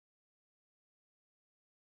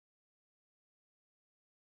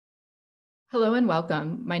Hello and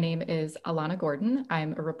welcome. My name is Elana Gordon.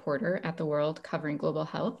 I'm a reporter at The World covering global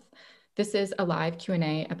health. This is a live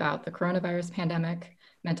Q&A about the coronavirus pandemic,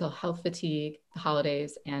 mental health fatigue, the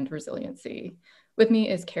holidays, and resiliency. With me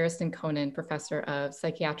is Karestan Koenen, professor of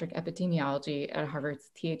psychiatric epidemiology at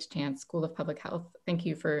Harvard's T.H. Chan School of Public Health. Thank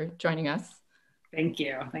you for joining us. Thank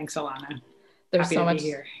you. Thanks, Alana. There's Happy so to much be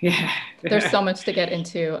here. Yeah. There's so much to get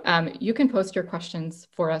into. You can post your questions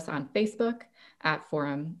for us on Facebook at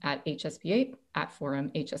forum@HSPH, at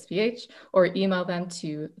forum@HSPH, or email them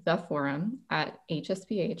to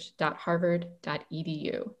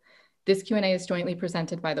theforum@hsph.harvard.edu. This Q&A is jointly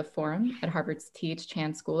presented by the Forum at Harvard's T.H.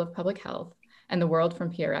 Chan School of Public Health and the World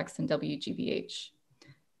from PRX and WGBH.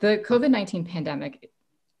 The COVID-19 pandemic,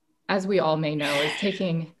 as we all may know, is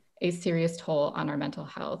taking a serious toll on our mental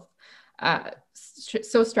health.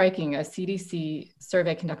 So striking, a CDC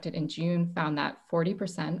survey conducted in June found that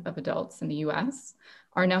 40% of adults in the US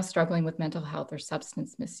are now struggling with mental health or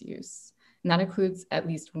substance misuse. And that includes at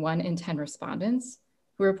least 1 in 10 respondents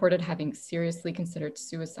who reported having seriously considered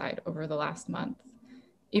suicide over the last month.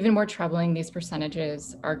 Even more troubling, these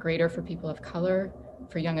percentages are greater for people of color,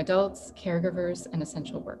 for young adults, caregivers, and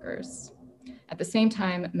essential workers. At the same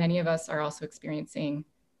time, many of us are also experiencing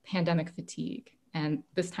pandemic fatigue. And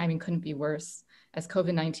this timing couldn't be worse as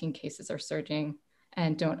COVID-19 cases are surging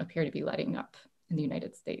and don't appear to be letting up in the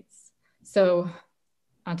United States. So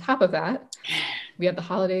on top of that, we have the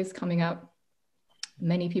holidays coming up.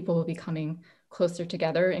 Many people will be coming closer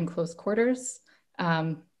together in close quarters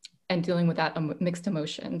and dealing with that mixed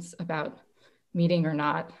emotions about meeting or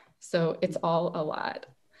not. So it's all a lot.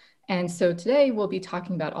 And so today we'll be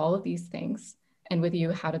talking about all of these things and with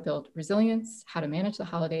you how to build resilience, how to manage the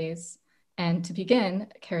holidays. And to begin,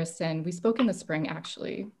 Karestan, we spoke in the spring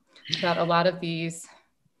actually about a lot of these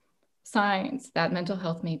signs that mental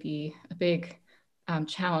health may be a big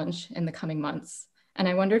challenge in the coming months. And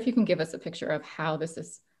I wonder if you can give us a picture of how this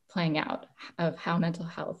is playing out, of how mental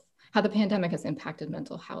health, how the pandemic has impacted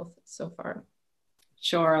mental health so far.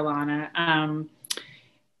 Sure, Alana.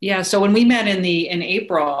 Yeah, so when we met in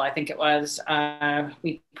April, I think it was,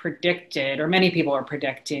 we predicted, or many people were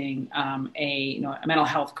predicting, a mental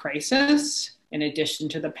health crisis in addition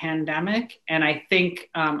to the pandemic. And I think,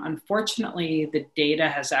 unfortunately, the data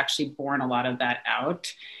has actually borne a lot of that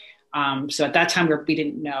out. So at that time, we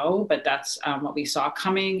didn't know, but that's what we saw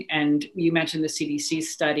coming. And you mentioned the CDC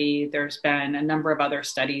study. There's been a number of other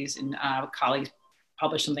studies, and colleagues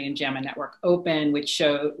published something in JAMA Network Open, which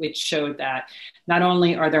showed that not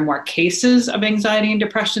only are there more cases of anxiety and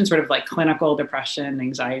depression, sort of like clinical depression,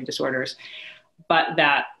 anxiety disorders, but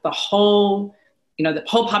that the whole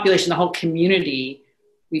population, the whole community,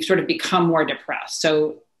 we've sort of become more depressed.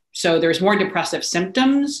 So there's more depressive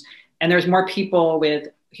symptoms, and there's more people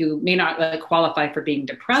who may not qualify for being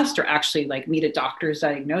depressed or actually meet a doctor's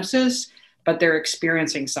diagnosis, but they're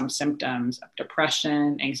experiencing some symptoms of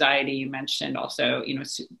depression, anxiety. You mentioned also,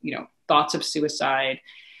 thoughts of suicide.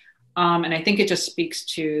 And I think it just speaks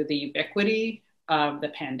to the ubiquity of the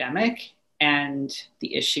pandemic and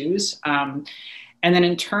the issues. And then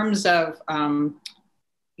in terms of, I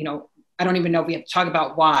don't even know if we have to talk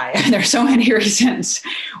about why. There's so many reasons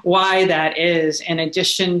why that is, in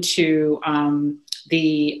addition to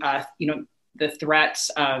the threats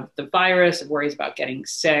of the virus, worries about getting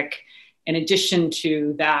sick. In addition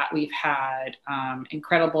to that, we've had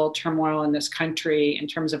incredible turmoil in this country in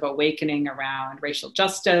terms of awakening around racial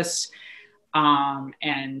justice and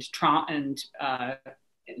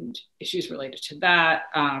issues related to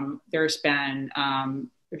that. There's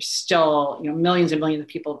still millions and millions of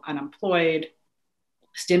people unemployed.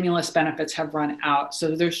 Stimulus benefits have run out.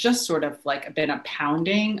 So there's just sort of been a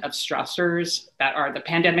pounding of stressors that are the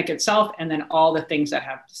pandemic itself, and then all the things that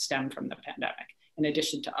have stemmed from the pandemic, in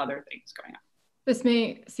addition to other things going on. This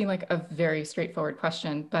may seem like a very straightforward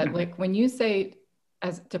question, but when you say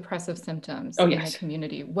as depressive symptoms in the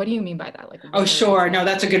community, what do you mean by that? Oh, sure. No,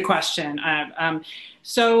 that's a good question.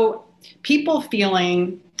 So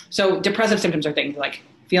depressive symptoms are things like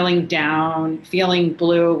feeling down, feeling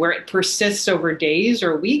blue, where it persists over days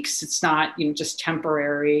or weeks. It's not just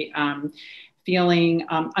temporary. Being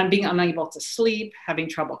unable to sleep, having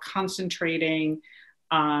trouble concentrating,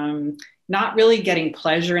 not really getting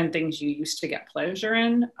pleasure in things you used to get pleasure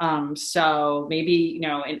in. So maybe,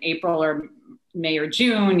 in April or May or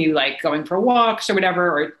June, you going for walks or whatever,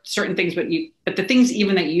 or certain things, but the things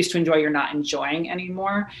even that you used to enjoy, you're not enjoying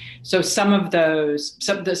anymore. So those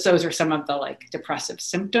are some of the depressive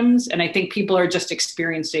symptoms. And I think people are just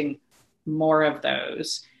experiencing more of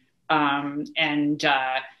those. Even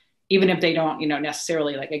if they don't,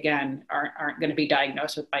 necessarily aren't going to be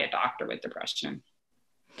diagnosed by a doctor with depression.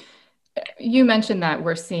 You mentioned that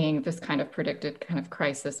we're seeing this kind of predicted kind of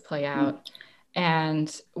crisis play out.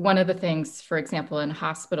 And one of the things, for example, in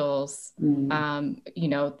hospitals,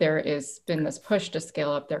 there has been this push to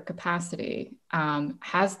scale up their capacity.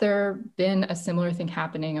 Has there been a similar thing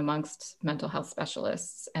happening amongst mental health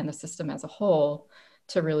specialists and the system as a whole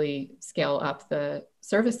to really scale up the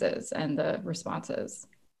services and the responses?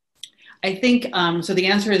 I think, so the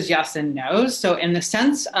answer is yes and no. So in the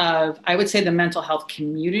sense of, I would say the mental health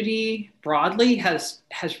community broadly has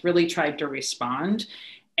really tried to respond.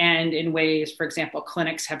 And in ways, for example,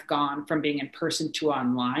 clinics have gone from being in person to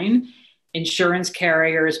online. Insurance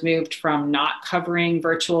carriers moved from not covering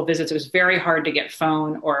virtual visits. It was very hard to get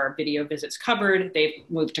phone or video visits covered. They've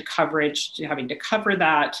moved to coverage, to having to cover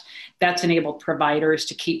that. That's enabled providers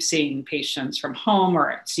to keep seeing patients from home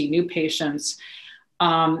or see new patients.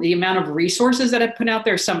 The amount of resources that I've put out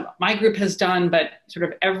there, some my group has done, but sort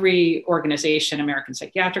of every organization, American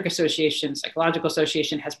Psychiatric Association, Psychological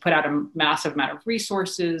Association, has put out a massive amount of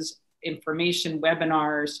resources, information,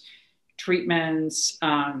 webinars, treatments,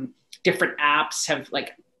 different apps have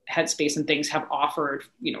like Headspace and things have offered,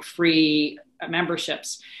 free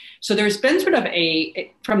memberships. So there's been sort of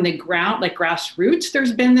from the ground, like grassroots,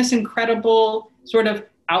 there's been this incredible sort of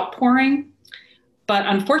outpouring. But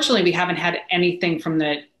unfortunately, we haven't had anything from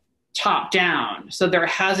the top down. So there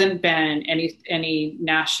hasn't been any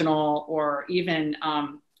national or even,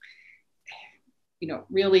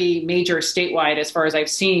 really major statewide, as far as I've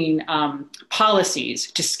seen, policies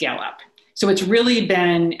to scale up. So it's really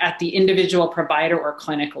been at the individual provider or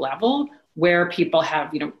clinic level where people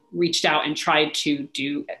have, reached out and tried to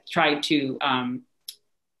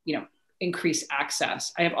increase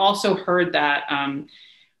access. I have also heard that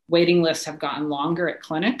waiting lists have gotten longer at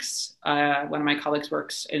clinics. One of my colleagues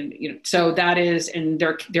works in, so that is, and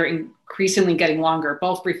they're increasingly getting longer,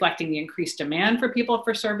 both reflecting the increased demand for people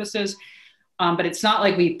for services, but it's not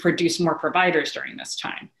like we produce more providers during this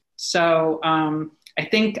time. So I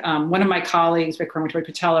think one of my colleagues, Vikram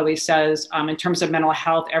Patel, always says, in terms of mental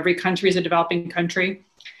health, every country is a developing country.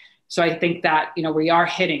 So I think that, we are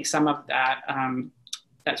hitting some of that,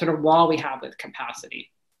 that sort of wall we have with capacity,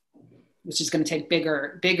 which is going to take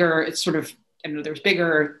bigger, it's sort of, there's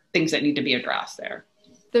bigger things that need to be addressed there.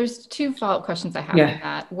 There's two follow-up questions I have on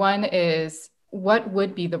that. One is, what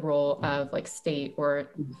would be the role of like state or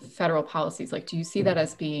federal policies? Like, do you see that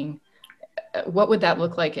as being, what would that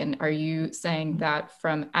look like? And are you saying that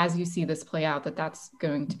from, as you see this play out, that that's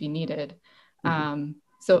going to be needed?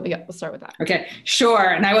 So yeah, we'll start with that. Okay,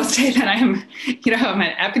 sure. And I will say that I'm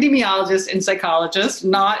an epidemiologist and psychologist,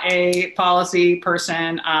 not a policy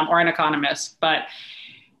person or an economist. But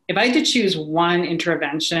if I had to choose one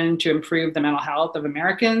intervention to improve the mental health of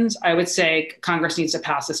Americans, I would say Congress needs to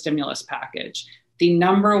pass a stimulus package. The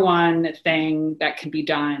number one thing that can be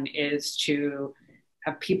done is to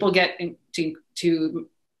have people to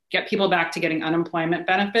get people back to getting unemployment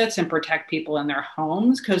benefits and protect people in their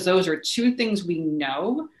homes, because those are two things we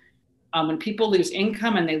know. When people lose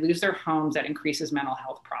income and they lose their homes, that increases mental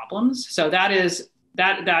health problems. So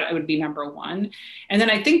that would be number one. And then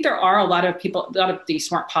I think there are a lot of the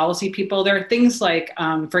smart policy people. There are things like,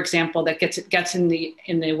 for example, that gets in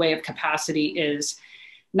the way of capacity is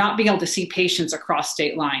not being able to see patients across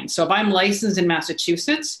state lines. So if I'm licensed in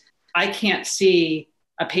Massachusetts, I can't see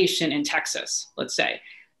a patient in Texas, let's say.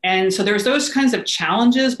 And so there's those kinds of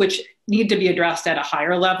challenges which need to be addressed at a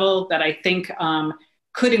higher level that I think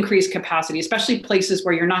could increase capacity, especially places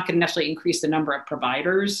where you're not going to necessarily increase the number of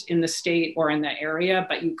providers in the state or in the area,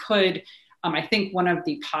 but you could. I think one of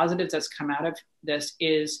the positives that's come out of this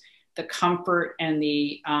is the comfort and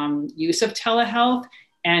the use of telehealth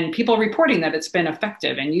and people reporting that it's been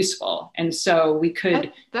effective and useful. And so we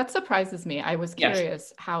could. That surprises me. I was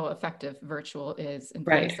curious how effective virtual is in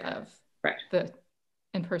place of the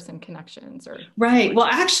in-person connections or well,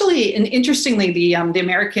 actually, and interestingly, the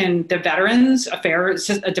Veterans Affairs,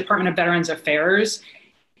 Department of Veterans Affairs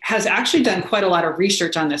has actually done quite a lot of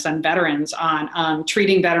research on this, on veterans, on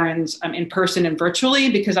treating veterans in person and virtually,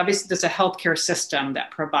 because obviously there's a healthcare system that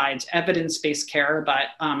provides evidence-based care, but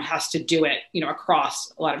has to do it,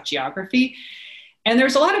 across a lot of geography. And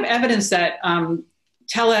there's a lot of evidence that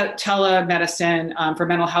telemedicine for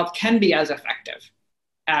mental health can be as effective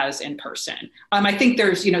as in person. I think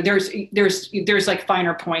there's like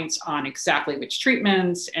finer points on exactly which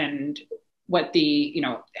treatments and what the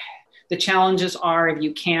challenges are. If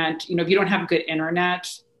you can't, if you don't have good internet,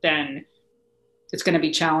 then it's going to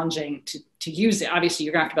be challenging to use it. Obviously,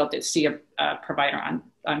 you're going to have to be able to see a provider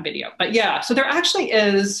on video. But yeah, so there actually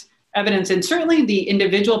is evidence, and certainly the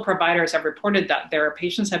individual providers have reported that their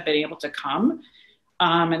patients have been able to come,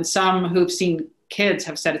 and some who've seen kids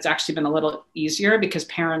have said it's actually been a little easier because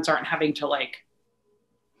parents aren't having to like,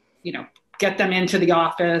 you know, get them into the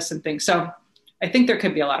office and things. So I think there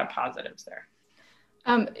could be a lot of positives there.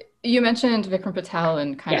 You mentioned Vikram Patel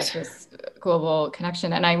and kind Yes. of this global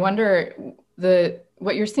connection. And I wonder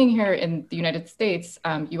what you're seeing here in the United States,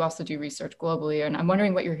 you also do research globally. And I'm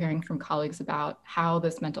wondering what you're hearing from colleagues about how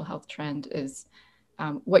this mental health trend is,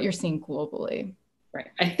 what you're seeing globally. Right.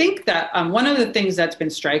 I think that one of the things that's been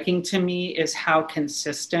striking to me is how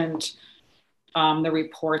consistent the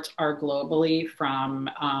reports are globally from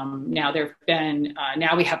now there have been,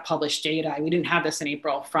 now we have published data. We didn't have this in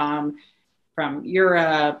April from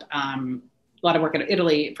Europe, a lot of work in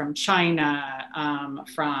Italy, from China,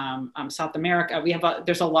 from South America.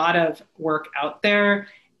 There's a lot of work out there,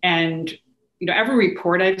 and you know, every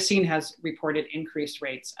report I've seen has reported increased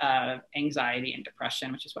rates of anxiety and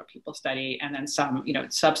depression, which is what people study, and then some, you know,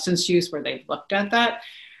 substance use where they've looked at that.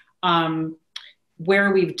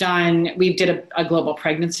 Where we did a global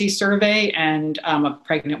pregnancy survey and of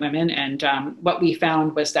pregnant women. And what we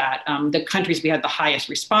found was that the countries we had the highest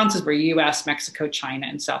responses were US, Mexico, China,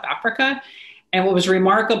 and South Africa. And what was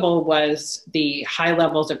remarkable was the high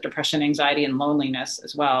levels of depression, anxiety, and loneliness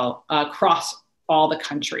as well across all the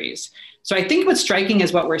countries. So I think what's striking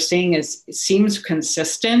is what we're seeing is it seems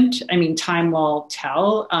consistent. I mean, time will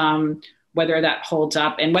tell whether that holds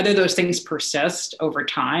up and whether those things persist over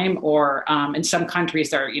time, or in some countries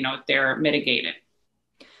they're mitigated.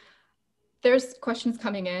 There's questions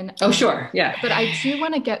coming in. Oh, sure. Yeah. But I do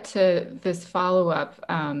want to get to this follow-up.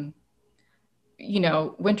 You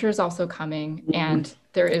know, winter is also coming, and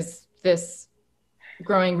there is this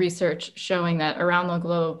growing research showing that around the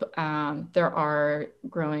globe, there are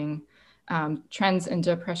growing trends in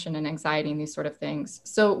depression and anxiety and these sort of things.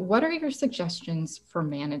 So what are your suggestions for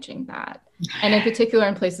managing that? And in particular,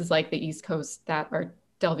 in places like the East Coast that are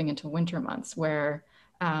delving into winter months, where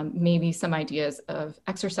maybe some ideas of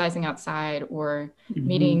exercising outside or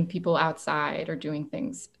meeting people outside or doing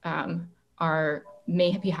things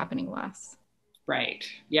may be happening less. Right.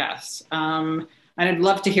 Yes. And I'd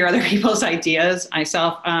love to hear other people's ideas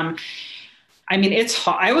myself. I mean,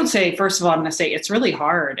 I would say, first of all, I'm going to say it's really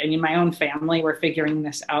hard. And in my own family, we're figuring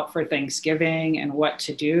this out for Thanksgiving and what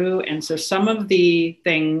to do. And so some of the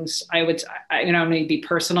things I'm going to be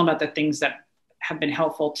personal about the things that have been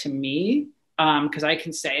helpful to me, because I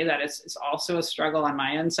can say that it's also a struggle on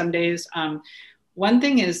my end some days. One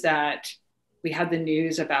thing is that we had the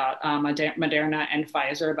news about Moderna and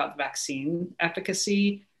Pfizer about the vaccine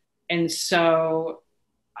efficacy. And so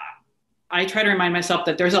I try to remind myself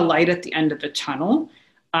that there's a light at the end of the tunnel.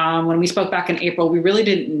 When we spoke back in April, we really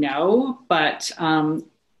didn't know, but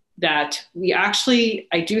that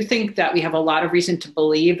I do think that we have a lot of reason to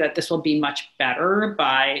believe that this will be much better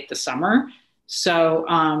by the summer. So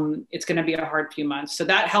it's going to be a hard few months. So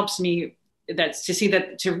that helps me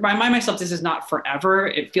to remind myself this is not forever.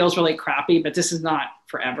 It feels really crappy, but this is not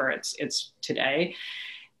forever. It's today.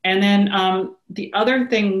 And then the other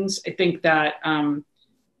things I think that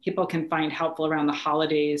people can find helpful around the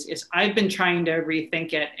holidays is I've been trying to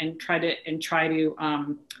rethink it and try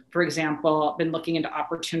to, for example, been looking into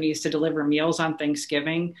opportunities to deliver meals on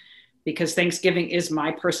Thanksgiving, because Thanksgiving is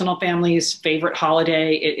my personal family's favorite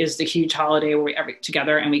holiday. It is the huge holiday where we are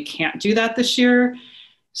together, and we can't do that this year.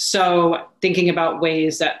 So thinking about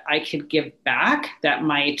ways that I could give back that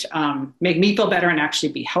might make me feel better and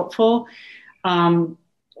actually be helpful. And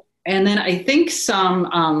then I think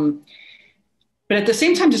but at the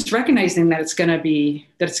same time, just recognizing that it's going to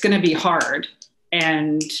be hard,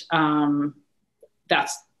 and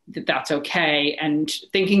that's okay. And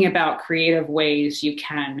thinking about creative ways you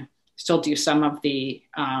can still do some of the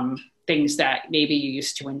things that maybe you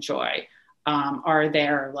used to enjoy. Are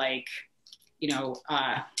there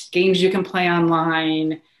games you can play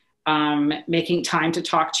online? Making time to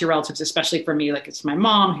talk to your relatives, especially for me, like it's my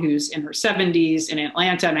mom who's in her 70s in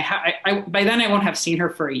Atlanta, and I by then I won't have seen her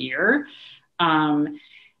for a year.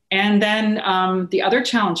 And then the other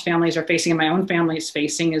challenge families are facing, and my own family is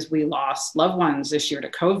facing, is we lost loved ones this year to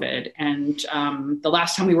COVID. And the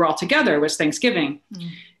last time we were all together was Thanksgiving.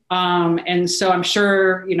 And so I'm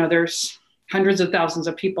sure, there's hundreds of thousands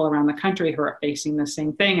of people around the country who are facing the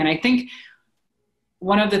same thing. And I think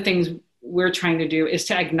one of the things we're trying to do is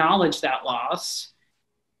to acknowledge that loss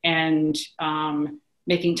and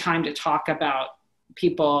making time to talk about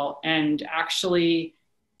people. And actually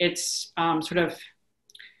it's I'm going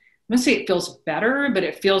to say it feels better, but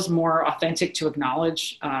it feels more authentic to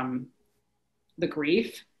acknowledge the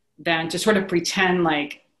grief than to sort of pretend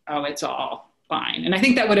like, oh, it's all fine. And I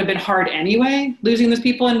think that would have been hard anyway, losing those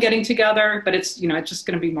people and getting together, but it's, it's just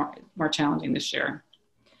going to be more challenging this year.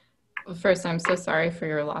 Well, first, I'm so sorry for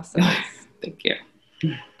your losses. Thank you.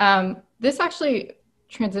 This actually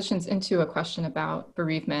transitions into a question about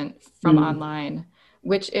bereavement from online,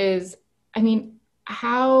 which is, I mean,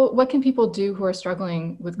 what can people do who are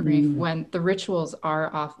struggling with grief when the rituals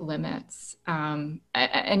are off limits? And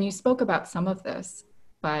you spoke about some of this,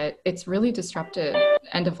 but it's really disrupted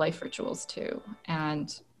end of life rituals too.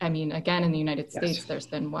 And I mean, again, in the United States, there's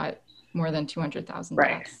been more than 200,000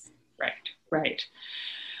 deaths. Right.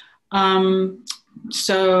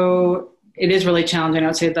 So it is really challenging. I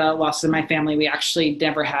would say the losses in my family, we actually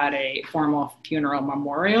never had a formal funeral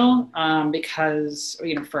memorial because,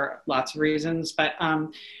 for lots of reasons. But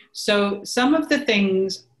so some of the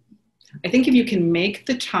things, I think if you can make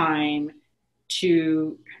the time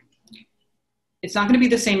it's not going to be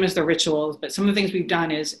the same as the rituals, but some of the things we've done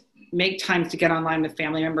is make time to get online with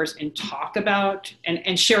family members and talk about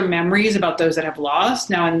and share memories about those that have lost.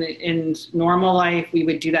 Now, in normal life, we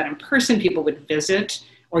would do that in person. People would visit,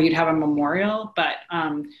 or you'd have a memorial. But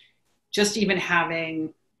just even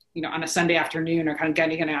having, on a Sunday afternoon, or kind of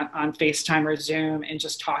getting it on FaceTime or Zoom and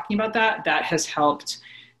just talking about that has helped.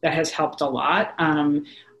 That has helped a lot.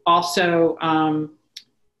 Also,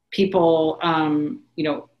 people,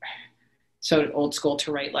 so old school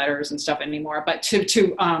to write letters and stuff anymore, but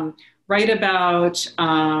to write about,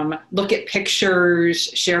 look at pictures,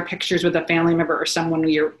 share pictures with a family member or someone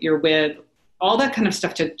you're with, all that kind of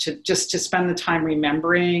stuff to spend the time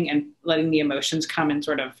remembering and letting the emotions come and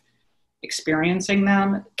sort of experiencing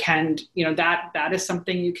them that is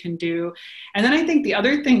something you can do. And then I think the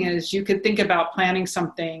other thing is you could think about planning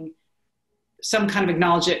some kind of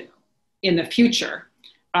acknowledge it in the future.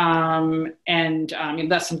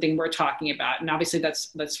 That's something we're talking about. And obviously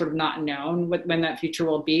that's sort of not known when that future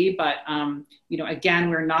will be, but, again,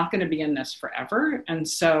 we're not going to be in this forever. And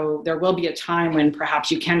so there will be a time when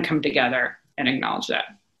perhaps you can come together and acknowledge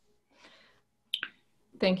that.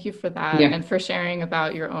 Thank you for that. And for sharing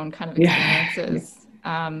about your own kind of experiences.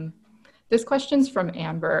 This question's from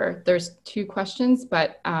Amber. There's two questions,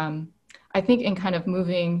 but, I think in kind of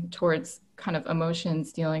moving towards kind of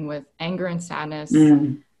emotions dealing with anger and sadness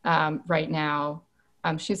right now.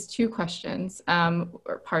 She has two questions,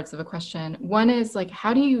 or parts of a question. One is like,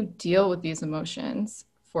 how do you deal with these emotions,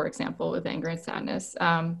 for example, with anger and sadness?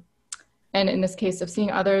 And in this case of seeing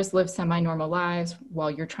others live semi-normal lives while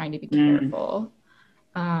you're trying to be careful.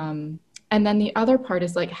 And then the other part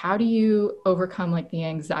is like, how do you overcome like the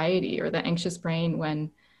anxiety or the anxious brain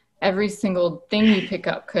when every single thing you pick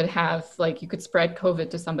up could have, like, you could spread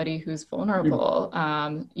COVID to somebody who's vulnerable,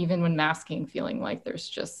 even when masking, feeling like there's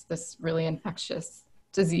just this really infectious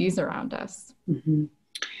disease around us?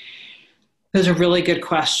 Those are really good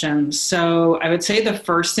questions. So I would say the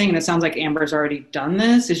first thing, and it sounds like Amber's already done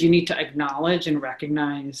this, is you need to acknowledge and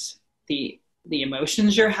recognize the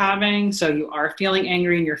emotions you're having. So you are feeling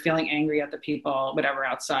angry and you're feeling angry at the people, whatever,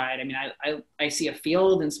 outside. I mean, I see a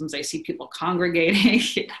field and sometimes I see people congregating.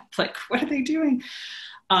 It's like, what are they doing?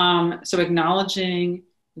 So acknowledging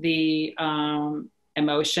the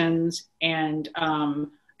emotions. And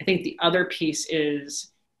I think the other piece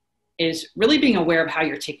is really being aware of how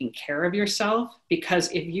you're taking care of yourself.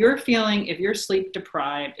 Because if you're sleep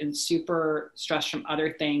deprived and super stressed from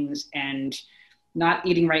other things and not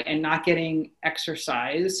eating right and not getting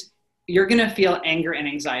exercise, you're going to feel anger and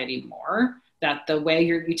anxiety more. That the way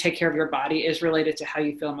you take care of your body is related to how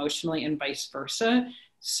you feel emotionally and vice versa.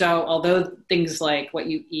 So although things like what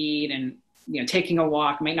you eat and taking a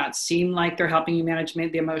walk might not seem like they're helping you manage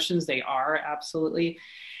the emotions, they are absolutely.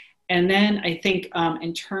 And then I think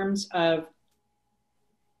in terms of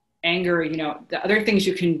anger, the other things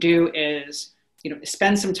you can do is,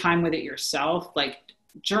 spend some time with it yourself, like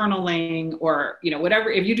journaling or,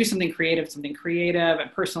 whatever. If you do something creative,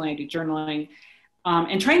 and personally I do journaling,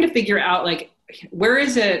 and trying to figure out like, where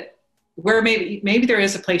maybe there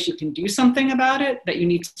is a place you can do something about it, that you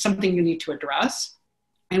need to address.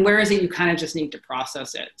 And where is it you kind of just need to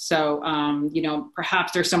process it? So,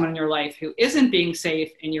 perhaps there's someone in your life who isn't being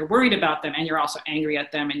safe and you're worried about them and you're also angry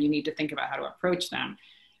at them and you need to think about how to approach them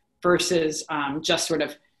versus just sort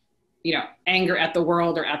of, anger at the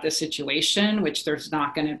world or at the situation, which there's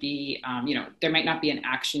not going to be, there might not be an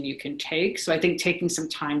action you can take. So I think taking some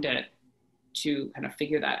time to kind of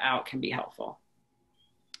figure that out can be helpful.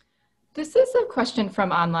 This is a question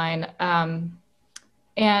from online.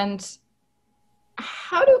 And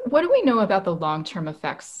what do we know about the long-term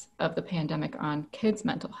effects of the pandemic on kids'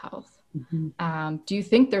 mental health? Do you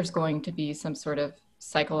think there's going to be some sort of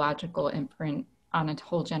psychological imprint on a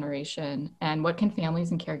whole generation? And what can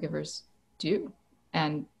families and caregivers do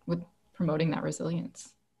and with promoting that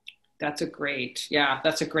resilience? That's a great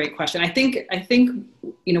question. I think,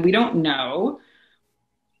 we don't know.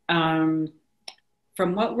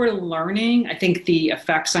 From what we're learning, I think the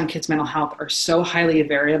effects on kids' mental health are so highly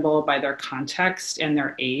variable by their context and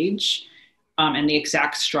their age, and the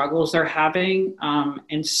exact struggles they're having.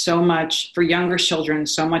 And so much for younger children,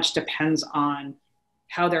 so much depends on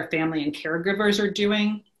how their family and caregivers are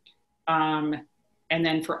doing. And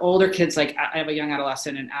then for older kids, like I have a young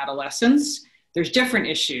adolescent and adolescents, there's different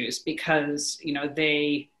issues because,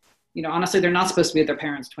 honestly, they're not supposed to be with their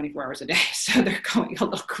parents 24 hours a day. So they're going a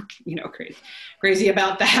little, crazy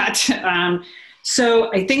about that.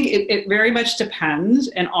 So I think it very much depends.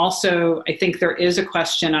 And also, I think there is a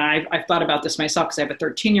question, I've thought about this myself because I have a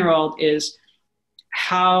 13-year-old, is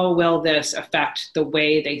how will this affect the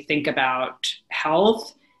way they think about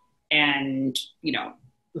health and,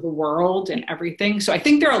 the world and everything. So I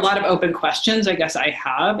think there are a lot of open questions, I guess I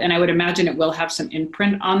have, and I would imagine it will have some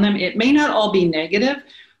imprint on them. It may not all be negative.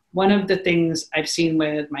 One of the things I've seen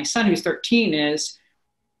with my son, who's 13, is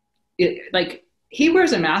he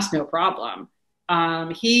wears a mask, no problem.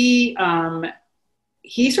 He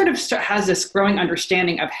sort of has this growing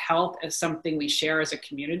understanding of health as something we share as a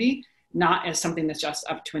community, not as something that's just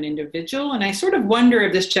up to an individual. And I sort of wonder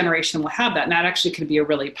if this generation will have that. And that actually could be a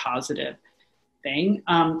really positive thing.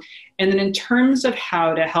 And then in terms of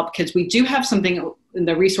how to help kids, we do have something in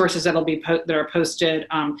the resources that are posted.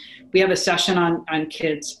 We have a session on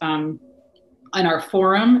kids on our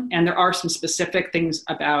forum, and there are some specific things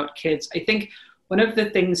about kids. I think one of the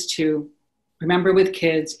things to remember with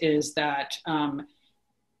kids is that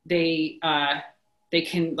they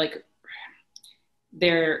can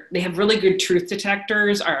they have really good truth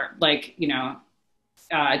detectors,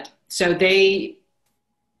 so they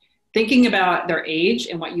thinking about their age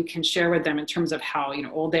and what you can share with them in terms of how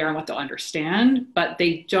old they are and what they'll understand, but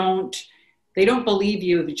they don't believe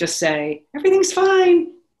you if you just say everything's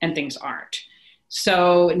fine and things aren't.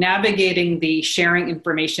 So navigating the sharing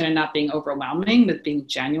information and not being overwhelming, but being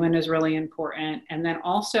genuine is really important. And then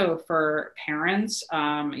also for parents,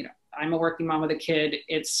 I'm a working mom with a kid.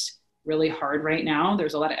 It's really hard right now.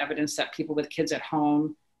 There's a lot of evidence that people with kids at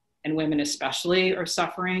home, and women especially, are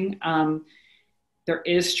suffering. There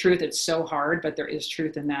is truth. It's so hard, but there is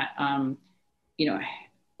truth in that, a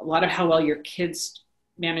lot of how well your kids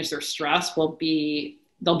manage their stress they'll be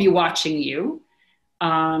watching you.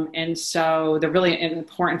 And so they're really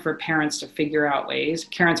important for parents and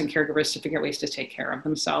caregivers to figure out ways to take care of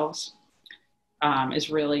themselves,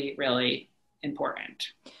 is really, really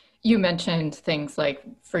important. You mentioned things like,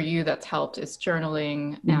 for you, that's helped is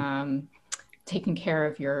journaling, taking care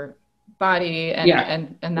of your body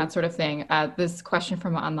and that sort of thing. This question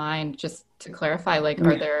from online, just to clarify,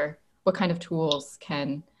 what kind of tools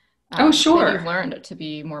can that you've learned to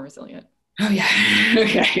be more resilient? Oh yeah.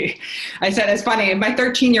 Okay. I said, it's funny. If my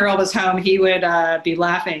 13-year-old was home, he would be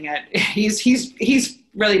laughing at, he's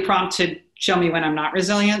really prompt to show me when I'm not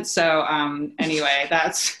resilient. So anyway,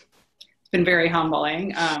 that's been very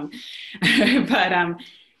humbling.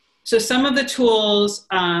 So some of the tools,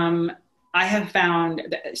 I have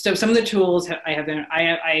found some of the tools I have been,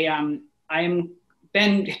 I am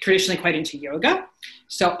been traditionally quite into yoga.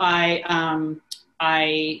 So I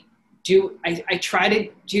try to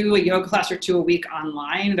do a yoga class or two a week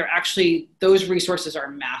online. Those resources are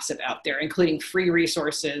massive out there, including free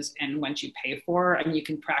resources and ones you pay for. And you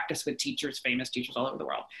can practice with famous teachers all over the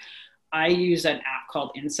world. I use an app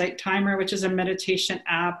called Insight Timer, which is a meditation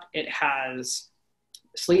app. It has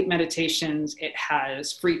sleep meditations. It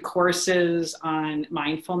has free courses on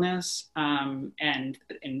mindfulness, and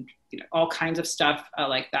all kinds of stuff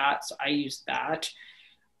like that. So I use that.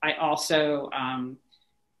 I also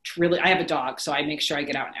I have a dog, so I make sure I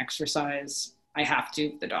get out and exercise. I have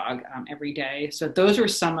to, the dog, every day. So those are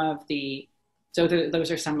some of the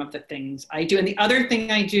things I do. And the other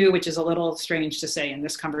thing I do, which is a little strange to say in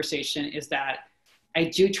this conversation, is that I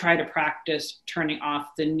do try to practice turning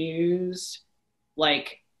off the news,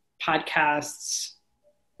 like podcasts,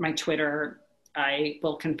 my Twitter. I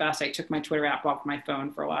will confess, I took my Twitter app off my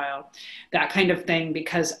phone for a while, that kind of thing,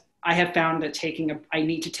 because I have found that I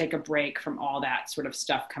need to take a break from all that sort of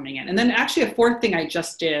stuff coming in. And then actually a fourth thing I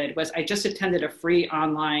just did was I just attended a free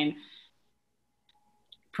online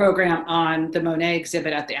program on the Monet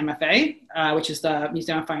exhibit at the MFA, which is the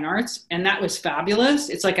Museum of Fine Arts. And that was fabulous.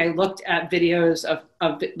 It's like I looked at videos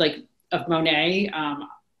of Monet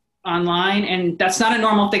online, and that's not a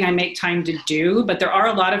normal thing I make time to do, but there are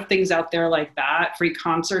a lot of things out there like that, free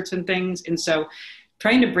concerts and things. And so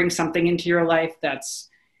trying to bring something into your life that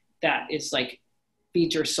is like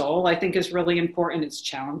feeds your soul, I think is really important. It's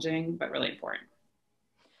challenging, but really important.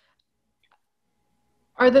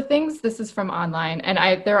 Are the things, this is from online,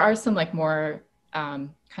 and there are some like more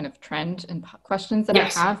kind of trend and questions that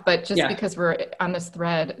Yes. I have, but just Yeah. because we're on this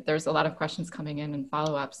thread, there's a lot of questions coming in and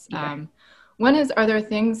follow-ups. Okay. One is, are there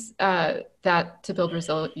things that to build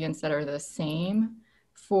resilience that are the same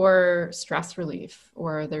for stress relief,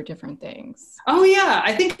 or are there different things? Oh yeah,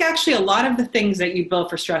 I think actually a lot of the things that you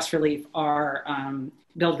build for stress relief are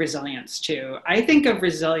build resilience too. I think of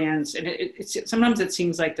resilience, and it's sometimes it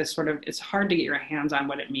seems like this sort of, it's hard to get your hands on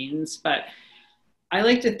what it means, but I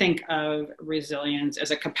like to think of resilience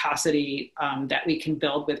as a capacity that we can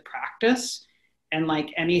build with practice. And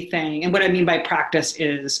like anything, and what I mean by practice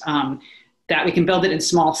is that we can build it in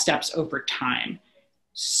small steps over time.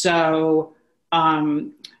 So,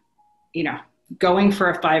 um, you know, going for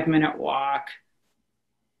a 5-minute walk,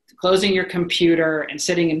 closing your computer and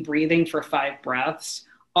sitting and breathing for 5 breaths,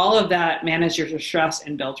 all of that manages your stress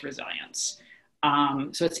and builds resilience.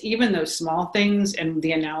 So it's even those small things. And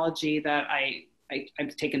the analogy that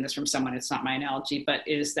I've taken this from someone, it's not my analogy, but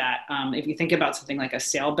is that if you think about something like a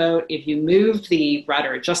sailboat, if you move the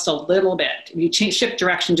rudder just a little bit, if you shift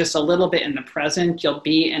direction just a little bit in the present, you'll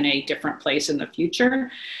be in a different place in the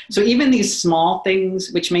future. So even these small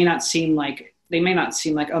things, which may not seem like,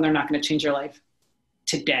 oh, they're not going to change your life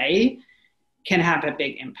today, can have a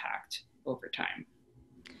big impact over time.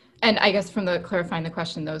 And I guess from the clarifying the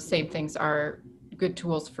question, those same things are good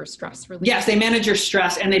tools for stress relief? Yes, they manage your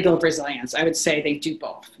stress and they build resilience. I would say they do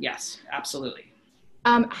both. Yes, absolutely.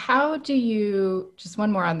 How do you, just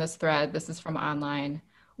one more on this thread, this is from online.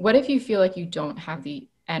 What if you feel like you don't have the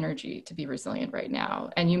energy to be resilient right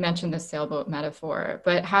now? And you mentioned the sailboat metaphor,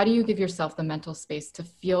 but how do you give yourself the mental space to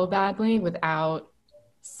feel badly without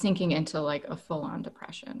sinking into like a full-on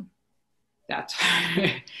depression? That's,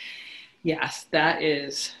 yes, that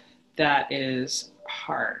is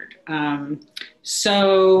hard.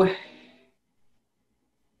 So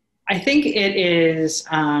I think it is,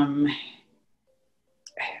 I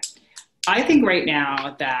think right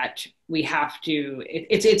now that we have to,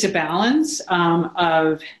 it's a balance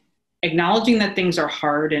of acknowledging that things are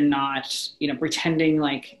hard and not, pretending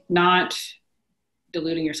like, not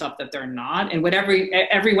deluding yourself that they're not. And whatever,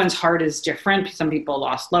 everyone's heart is different. Some people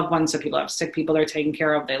lost loved ones, some people have sick people they're taking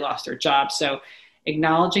care of, they lost their job. So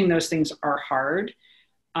acknowledging those things are hard.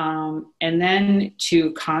 And then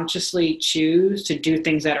to consciously choose to do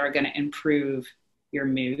things that are going to improve your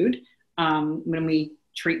mood. When we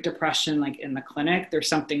treat depression, like in the clinic, there's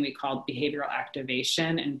something we call behavioral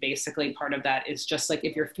activation. And basically part of that is just like,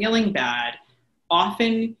 if you're feeling bad,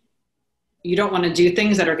 often you don't want to do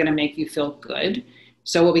things that are going to make you feel good.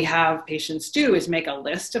 So what we have patients do is make a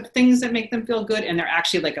list of things that make them feel good, and they're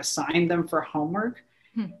actually like assign them for homework.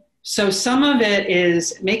 So some of it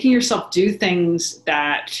is making yourself do things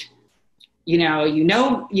that, you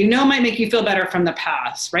know, might make you feel better from the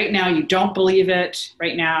past. Right now, you don't believe it.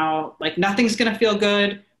 Right now, like nothing's going to feel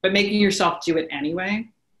good, but making yourself do it anyway.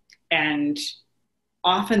 And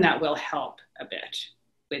often that will help a bit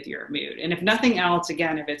with your mood. And if nothing else,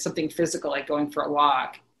 again, if it's something physical, like going for a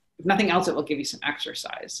walk, if nothing else, it will give you some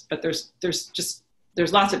exercise. But there's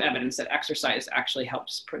lots of evidence that exercise actually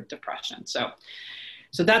helps with depression. So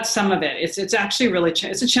that's some of it. It's actually really,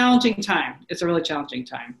 it's a challenging time. It's a really challenging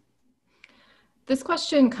time. This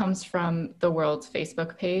question comes from the World's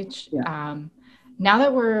Facebook page. Yeah. Now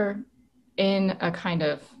that we're in a kind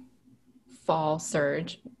of fall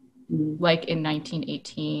surge, like in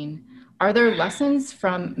 1918, are there lessons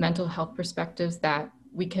from mental health perspectives that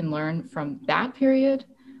we can learn from that period,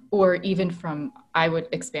 or even from, I would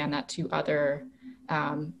expand that to other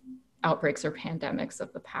outbreaks or pandemics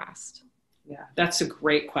of the past? Yeah, that's a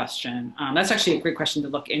great question. That's actually a great question to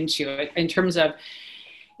look into in terms of,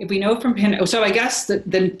 if we know from so I guess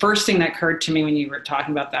the first thing that occurred to me when you were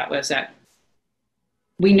talking about that was that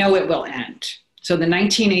we know it will end. So the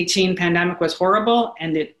 1918 pandemic was horrible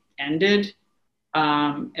and it ended.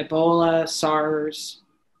 Ebola, SARS,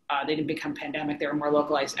 they didn't become pandemic. They were more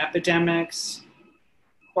localized epidemics.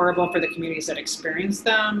 Horrible for the communities that experienced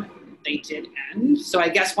them. They did end. So I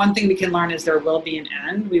guess one thing we can learn is there will be an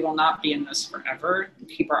end. We will not be in this forever.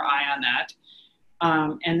 Keep our eye on that.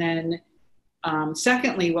 And then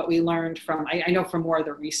secondly, what we learned from, I know from more of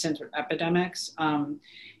the recent epidemics,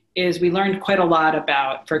 is we learned quite a lot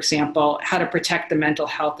about, for example, how to protect the mental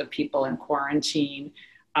health of people in quarantine,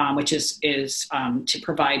 which is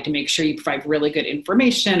to make sure you provide really good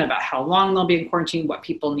information about how long they'll be in quarantine, what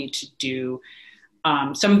people need to do.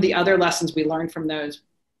 Some of the other lessons we learned from those,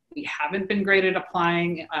 we haven't been great at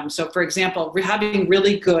applying. So for example, having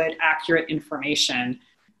really good, accurate information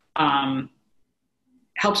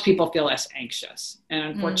helps people feel less anxious. And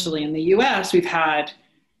unfortunately in the US, we've had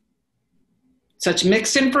such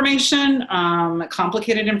mixed information,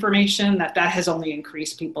 complicated information, that has only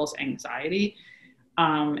increased people's anxiety.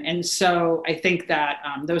 And so I think that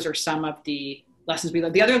those are some of the lessons we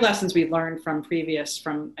learned. The other lessons we learned from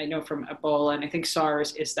I know from Ebola and I think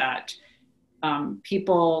SARS, is that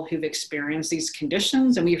people who've experienced these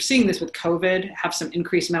conditions, and we are seeing this with COVID, have some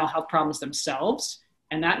increased mental health problems themselves.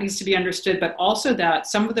 And that needs to be understood, but also that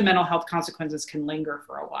some of the mental health consequences can linger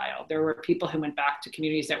for a while. There were people who went back to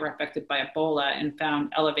communities that were affected by Ebola and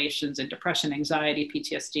found elevations in depression, anxiety,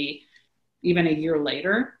 PTSD, even a year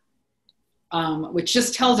later, which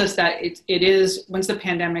just tells us that it is, once the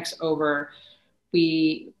pandemic's over,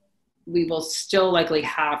 we will still likely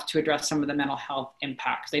have to address some of the mental health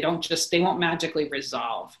impacts. They won't magically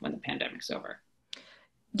resolve when the pandemic's over.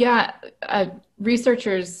 Yeah,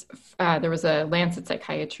 researchers, there was a Lancet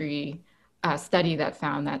Psychiatry study that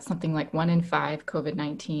found that something like 1 in 5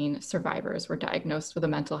 COVID-19 survivors were diagnosed with a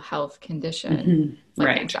mental health condition,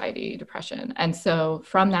 like anxiety, depression. And so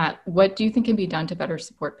from that, what do you think can be done to better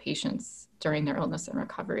support patients during their illness and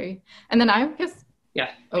recovery? And then I guess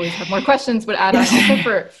always have more questions, but add on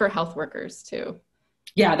also for health workers too.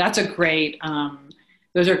 Yeah, that's a great,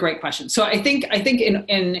 those are great questions. So I think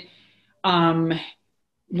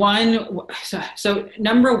so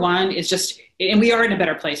number one is just, and we are in a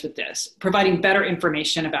better place with this, providing better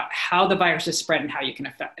information about how the virus is spread and how you can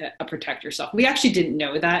protect yourself. We actually didn't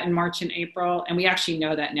know that in March and April, and we actually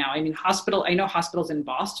know that now. I mean, I know hospitals in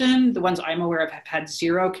Boston, the ones I'm aware of, have had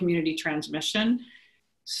 0 community transmission.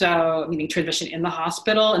 So meaning transmission in the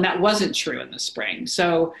hospital, and that wasn't true in the spring.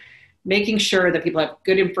 So making sure that people have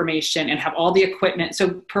good information and have all the equipment.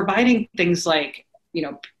 So providing things like,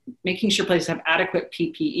 making sure places have adequate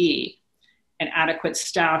PPE and adequate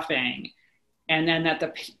staffing, and then that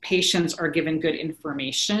the patients are given good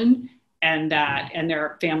information and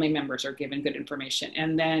their family members are given good information.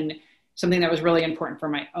 And then something that was really important for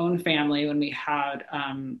my own family when we had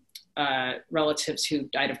relatives who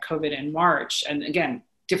died of COVID in March, and again,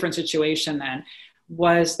 different situation then,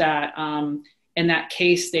 was that in that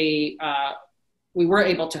case, we were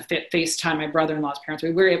able to FaceTime my brother-in-law's parents.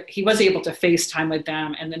 He was able to FaceTime with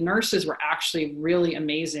them, and the nurses were actually really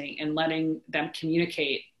amazing in letting them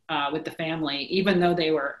communicate with the family, even though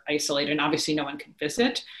they were isolated, and obviously no one could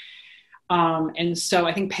visit. And so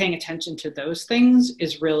I think paying attention to those things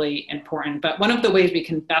is really important. But one of the ways we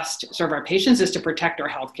can best serve our patients is to protect our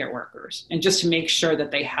healthcare workers and just to make sure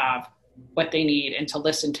that they have what they need and to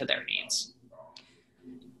listen to their needs.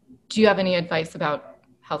 Do you have any advice about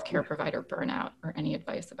healthcare provider burnout, or any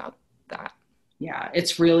advice about that? Yeah,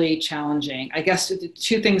 it's really challenging. I guess the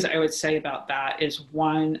 2 things I would say about that is,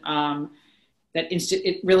 one, that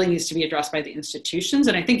it really needs to be addressed by the institutions.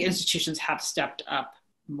 And I think institutions have stepped up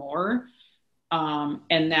more.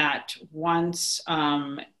 And that once,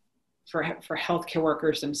 for healthcare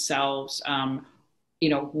workers themselves,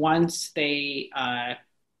 once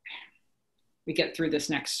we get through this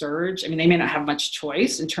next surge, I mean, they may not have much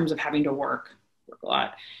choice in terms of having to work a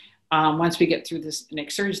lot. Once we get through this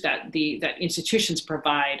next surge, that institutions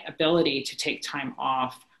provide ability to take time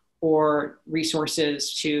off, or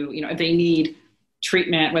resources to, if they need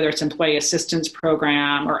treatment, whether it's employee assistance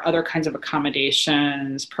program or other kinds of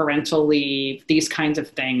accommodations, parental leave, these kinds of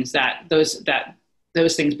things, that those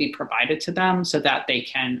things be provided to them so that they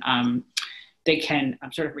can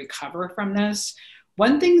sort of recover from this.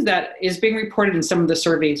 One thing that is being reported in some of the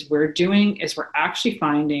surveys we're doing is what's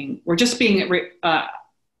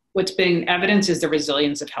being evidenced is the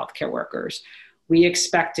resilience of healthcare workers. We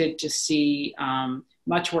expected to see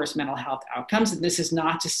much worse mental health outcomes. And this is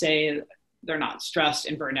not to say they're not stressed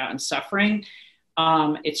and burned out and suffering.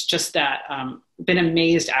 It's just that been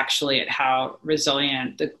amazed actually at how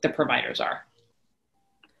resilient the providers are.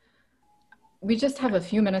 We just have a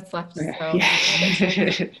few minutes left, so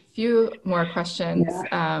a few more questions.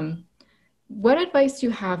 Yeah. What advice do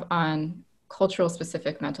you have on cultural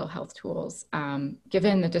specific mental health tools,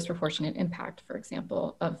 given the disproportionate impact, for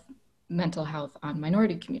example, of mental health on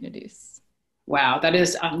minority communities? Wow, that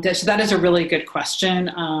is a really good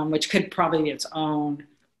question, which could probably be its own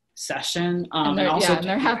session. And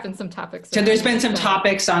there have been some topics. So there's been some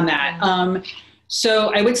topics on that. Yeah.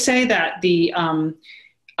 So I would say that the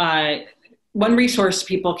one resource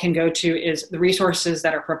people can go to is the resources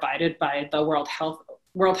that are provided by the World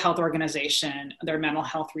Health Organization, their mental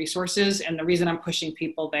health resources. And the reason I'm pushing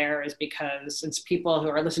people there is because, since people who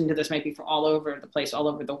are listening to this might be from all over the place, all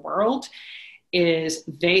over the world, is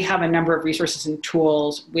they have a number of resources and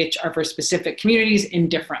tools which are for specific communities in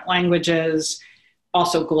different languages,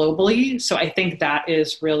 also globally. So I think that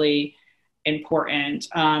is really important.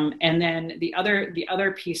 And then the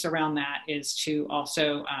other piece around that is to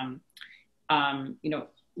also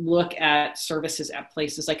look at services at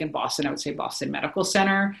places like in Boston, I would say Boston Medical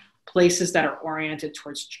Center, places that are oriented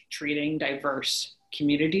towards treating diverse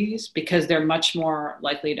communities, because they're much more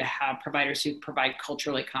likely to have providers who provide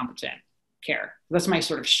culturally competent care. That's my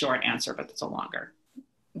sort of short answer, but it's a longer.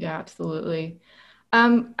 Yeah, absolutely.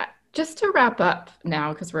 Just to wrap up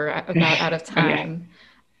now, because we're about out of time,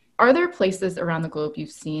 are there places around the globe you've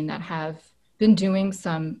seen that have been doing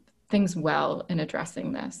some things well in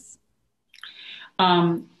addressing this?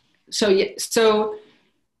 That's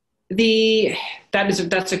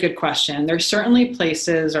a good question. There's certainly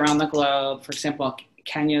places around the globe, for example,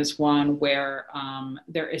 Kenya is one where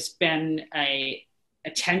there has been a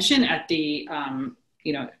attention at the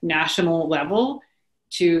national level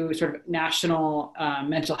to sort of national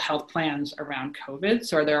mental health plans around COVID.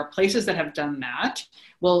 So there are places that have done that.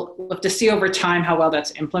 We'll have to see over time how well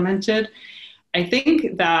that's implemented. I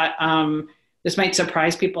think that this might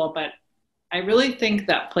surprise people, but I really think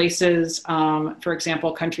that places, for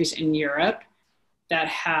example, countries in Europe that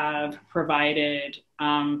have provided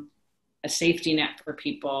a safety net for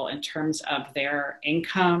people in terms of their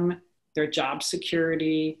income, their job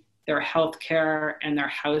security, their healthcare, and their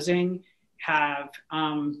housing have,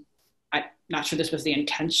 I'm not sure this was the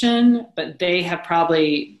intention, but they have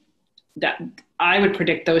probably, that I would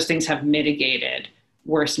predict those things have mitigated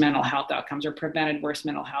worse mental health outcomes or prevented worse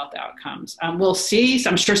mental health outcomes. We'll see. So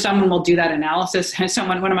I'm sure someone will do that analysis,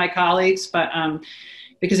 one of my colleagues, but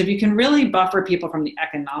because if you can really buffer people from the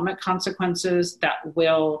economic consequences, that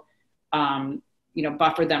will,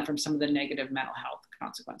 buffer them from some of the negative mental health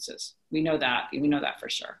consequences. We know that for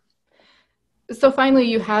sure. So finally,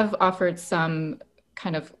 you have offered some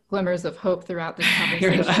kind of glimmers of hope throughout this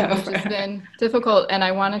conversation, which has been difficult. And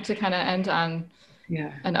I wanted to kind of end on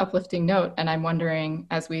an uplifting note. And I'm wondering,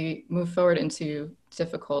 as we move forward into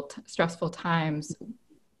difficult, stressful times,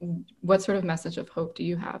 what sort of message of hope do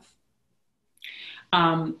you have?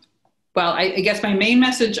 Well, I guess my main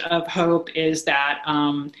message of hope is that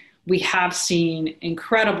we have seen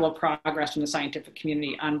incredible progress from the scientific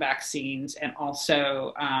community on vaccines. And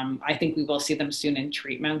also, I think we will see them soon in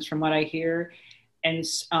treatments from what I hear. And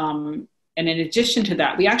in addition to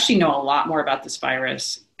that, we actually know a lot more about this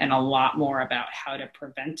virus and a lot more about how to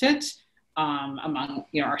prevent it among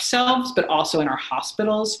ourselves, but also in our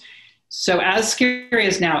hospitals. So as scary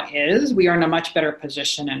as now is, we are in a much better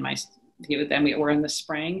position in my view than we were in the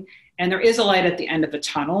spring. And there is a light at the end of the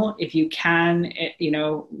tunnel. If you can,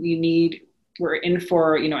 we're in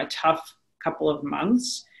for, a tough couple of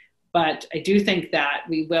months, but I do think that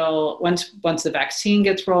we will, once the vaccine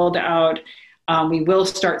gets rolled out, we will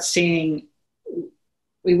start seeing,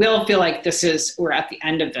 we will feel like we're at the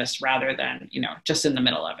end of this rather than, just in the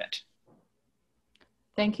middle of it.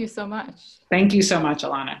 Thank you so much. Thank you so much,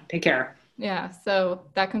 Elana. Take care. Yeah, so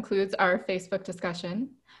that concludes our Facebook discussion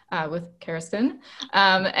with Karestan.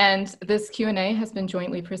 And this Q&A has been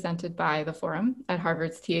jointly presented by the Forum at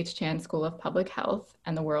Harvard's T.H. Chan School of Public Health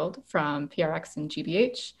and the World from PRX and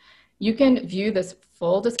GBH. You can view this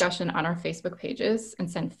full discussion on our Facebook pages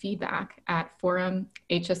and send feedback at Forum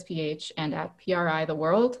HSPH and at PRI The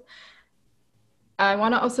World. I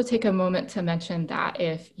want to also take a moment to mention that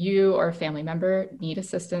if you or a family member need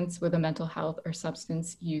assistance with a mental health or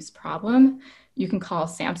substance use problem, you can call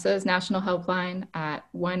SAMHSA's National Helpline at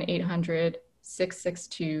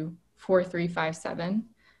 1-800-662-4357.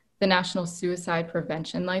 The National Suicide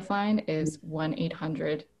Prevention Lifeline is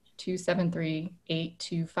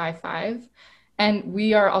 1-800-273-8255. And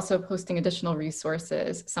we are also posting additional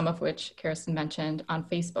resources, some of which Karestan mentioned, on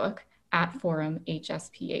Facebook at Forum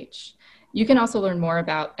HSPH. You can also learn more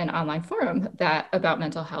about an online forum about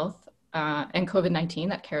mental health and COVID-19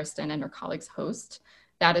 that Karestan and her colleagues host.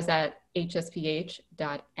 That is at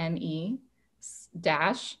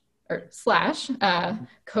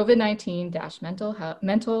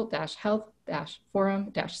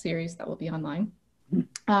hspe.me/COVID-19-mental-health-forum-series that will be online.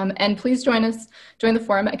 And please join the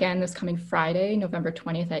forum again this coming Friday, November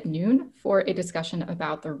 20th at noon for a discussion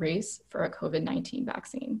about the race for a COVID-19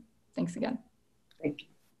 vaccine. Thanks again. Thank you.